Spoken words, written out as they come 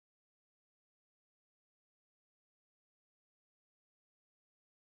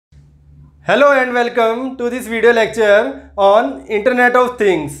Hello and welcome to this video lecture on Internet of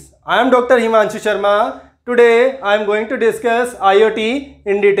Things. I am Dr. Himanshu Sharma. Today I am going to discuss IoT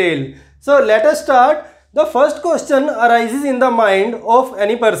in detail. So let us start. The first question arises in the mind of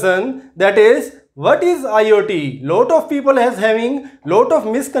any person, that is, what is IoT? Lot of people has having lot of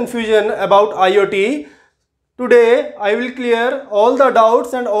misconfusion about IoT. Today I will clear all the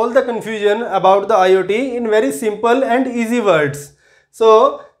doubts and all the confusion about the IoT in very simple and easy words.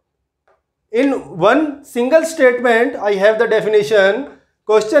 So in one single statement, I have the definition.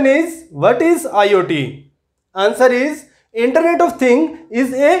 Question is, what is IoT? Answer is, Internet of Things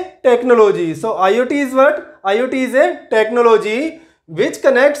is a technology. So IoT is what? IoT is a technology which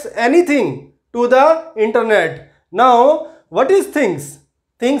connects anything to the internet. Now, what is things?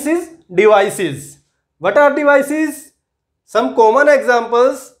 Things is devices. What are devices? Some common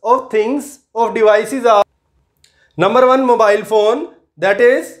examples of things, of devices are: number one, mobile phone, that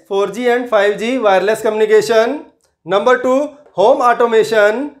is 4G and 5G wireless communication. Number two, home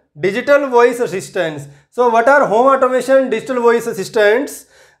automation, digital voice assistants. So what are home automation, digital voice assistants?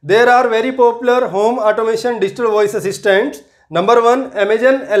 There are very popular home automation digital voice assistants. Number one,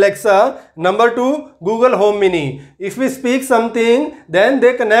 Amazon Alexa. Number two, Google Home Mini. If we speak something, then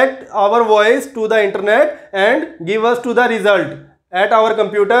they connect our voice to the internet and give us to the result at our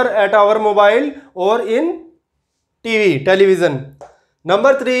computer, at our mobile, or in television.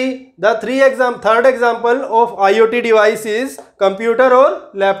 Number three, the third example of IoT device is computer or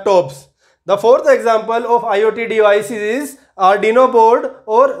laptops. The fourth example of IoT devices is Arduino board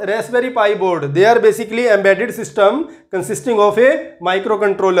or Raspberry Pi board. They are basically embedded system consisting of a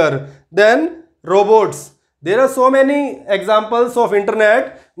microcontroller. Then robots. There are so many examples of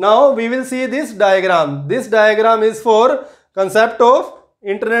internet. Now we will see this diagram. This diagram is for concept of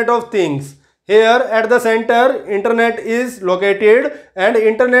Internet of Things. Here at the center, internet is located and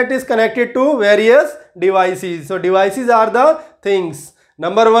internet is connected to various devices. So devices are the things.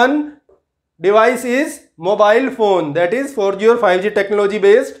 Number one device is mobile phone, that is 4G or 5G technology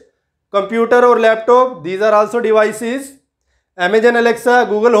based. Computer or laptop, these are also devices. Amazon Alexa,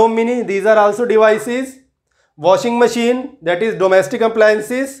 Google Home Mini, these are also devices. Washing machine, that is domestic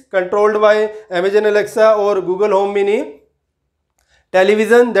appliances controlled by Amazon Alexa or Google Home Mini.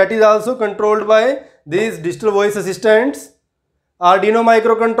 Television, that is also controlled by these digital voice assistants. Arduino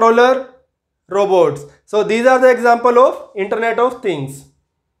microcontroller, robots. So these are the example of Internet of Things.